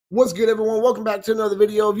What's good, everyone? Welcome back to another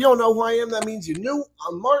video. If you don't know who I am, that means you're new.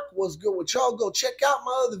 I'm Mark. What's good with y'all? Go check out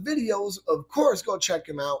my other videos. Of course, go check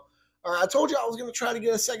them out. All right, I told you I was going to try to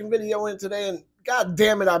get a second video in today, and god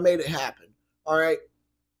damn it, I made it happen. All right,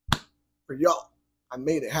 for y'all, I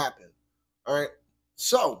made it happen. All right,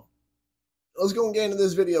 so let's go and get into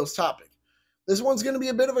this video's topic. This one's going to be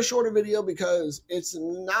a bit of a shorter video because it's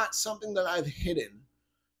not something that I've hidden.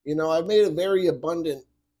 You know, I've made it very abundantly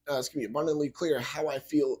clear how I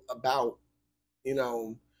feel about,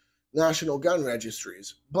 national gun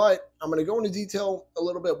registries. But I'm going to go into detail a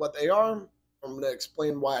little bit what they are. I'm going to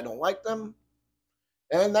explain why I don't like them.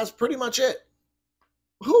 And that's pretty much it.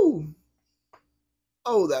 Whew.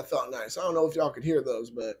 Oh, that felt nice. I don't know if y'all could hear those,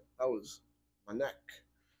 but that was my neck.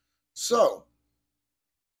 So,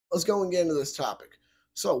 let's go and get into this topic.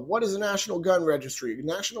 So, what is a national gun registry? A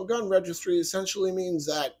national gun registry essentially means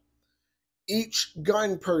that each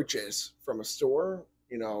gun purchase from a store,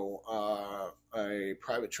 a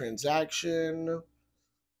private transaction,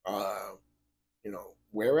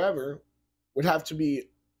 wherever, would have to be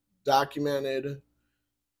documented.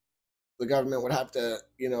 The government would have to,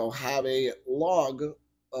 have a log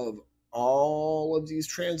of all of these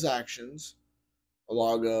transactions, a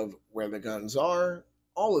log of where the guns are,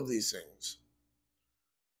 all of these things.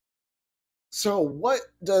 So what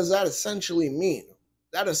does that essentially mean?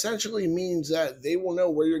 That essentially means that they will know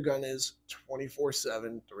where your gun is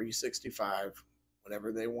 24/7, 365.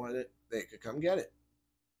 Whenever they want it, they could come get it.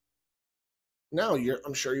 Now,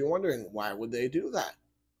 I'm sure you're wondering, why would they do that?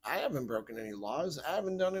 I haven't broken any laws. I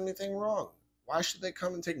haven't done anything wrong. Why should they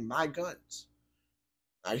come and take my guns?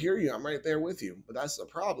 I hear you. I'm right there with you. But that's the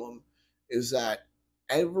problem, is that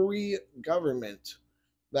every government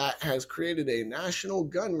that has created a national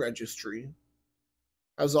gun registry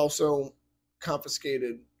has also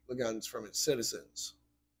confiscated the guns from its citizens.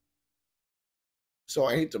 So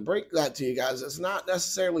I hate to break that to you guys. It's not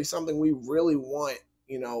necessarily something we really want,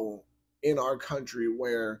 in our country,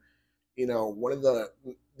 where, one of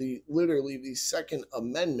literally the Second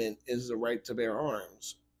Amendment is the right to bear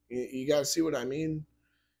arms. You guys see what I mean?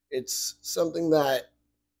 It's something that,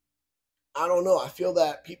 I don't know. I feel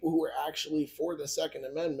that people who are actually for the Second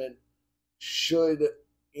Amendment should,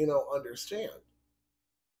 understand.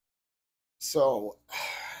 So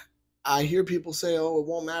I hear people say, oh, it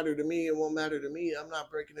won't matter to me. It won't matter to me. I'm not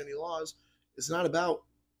breaking any laws. It's not about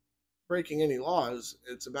breaking any laws.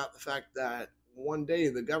 It's about the fact that one day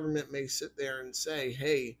the government may sit there and say,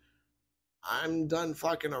 hey, I'm done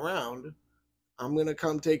fucking around. I'm going to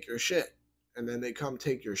come take your shit. And then they come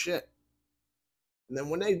take your shit. And then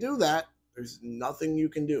when they do that, there's nothing you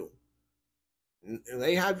can do. And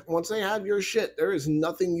once they have your shit, there is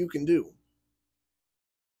nothing you can do.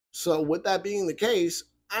 So with that being the case,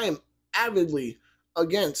 I am avidly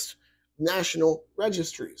against national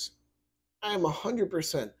registries. I am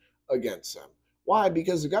 100% against them. Why?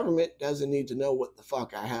 Because the government doesn't need to know what the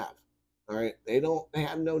fuck I have. All right? They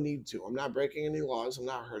have no need to. I'm not breaking any laws. I'm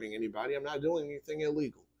not hurting anybody. I'm not doing anything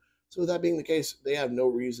illegal. So with that being the case, they have no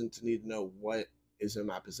reason to need to know what is in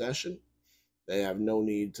my possession. They have no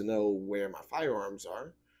need to know where my firearms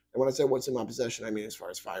are. And when I say what's in my possession, I mean as far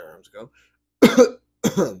as firearms go.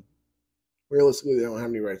 Realistically, they don't have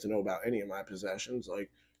any right to know about any of my possessions.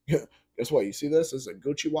 Like, guess what? You see this? This is a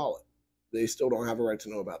Gucci wallet. They still don't have a right to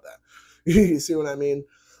know about that. You see what I mean?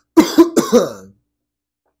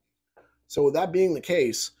 So with that being the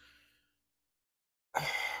case,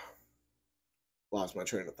 lost my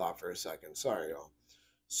train of thought for a second. Sorry, y'all.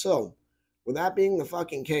 So with that being the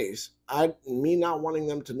fucking case, me not wanting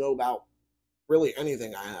them to know about really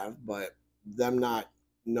anything I have, but them not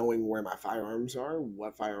knowing where my firearms are,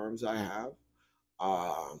 what firearms I have,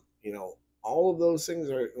 all of those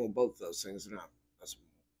things are, both of those things are that's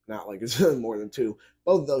not like it's more than two.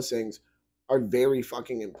 Both of those things are very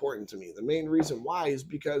fucking important to me. The main reason why is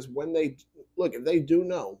because if they do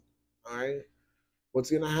know, all right,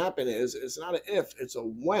 what's going to happen is, it's not an if, it's a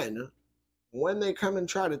when they come and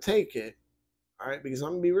try to take it, all right, because I'm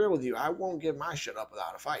going to be real with you, I won't give my shit up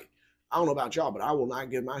without a fight. I don't know about y'all, but I will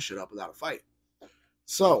not give my shit up without a fight.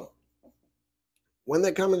 So, when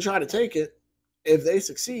they come and try to take it, if they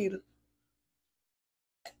succeed,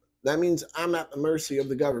 that means I'm at the mercy of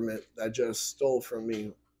the government that just stole from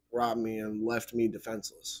me, robbed me, and left me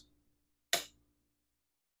defenseless.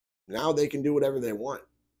 Now they can do whatever they want.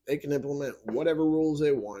 They can implement whatever rules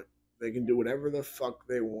they want. They can do whatever the fuck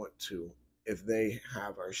they want to if they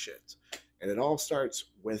have our shit. And it all starts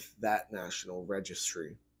with that national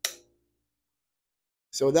registry.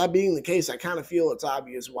 So that being the case, I kind of feel it's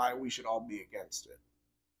obvious why we should all be against it.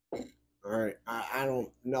 All right, I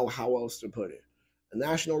don't know how else to put it. A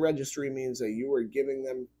national registry means that you are giving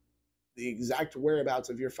them the exact whereabouts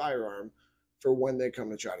of your firearm for when they come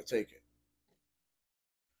to try to take it.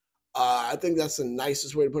 I think that's the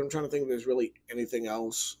nicest way to put it. I'm trying to think if there's really anything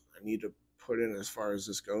else I need to put in as far as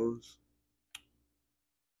this goes.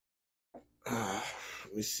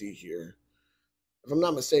 Let me see here. If I'm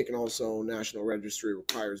not mistaken, also National Registry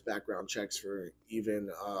requires background checks for even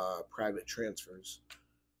private transfers.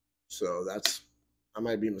 So I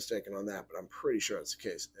might be mistaken on that, but I'm pretty sure that's the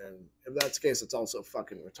case. And if that's the case, it's also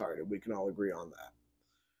fucking retarded. We can all agree on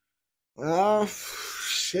that.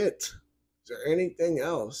 Shit. Is there anything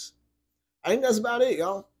else? I think that's about it,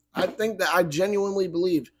 y'all. I think that I genuinely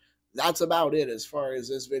believe that's about it as far as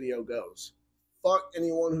this video goes. Fuck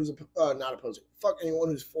anyone who's not opposing. Fuck anyone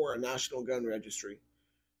who's for a national gun registry.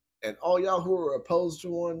 And all y'all who are opposed to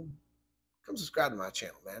one, come subscribe to my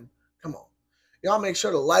channel, man. Come on. Y'all make sure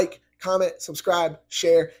to like, comment, subscribe,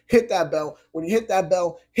 share, hit that bell. When you hit that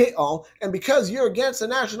bell, hit all. And because you're against the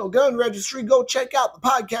National Gun Registry, go check out the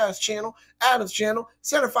podcast channel, Adam's channel,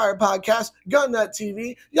 Centerfire Podcast, Gun Nut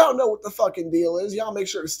TV. Y'all know what the fucking deal is. Y'all make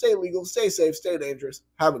sure to stay legal, stay safe, stay dangerous.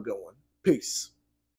 Have a good one. Peace.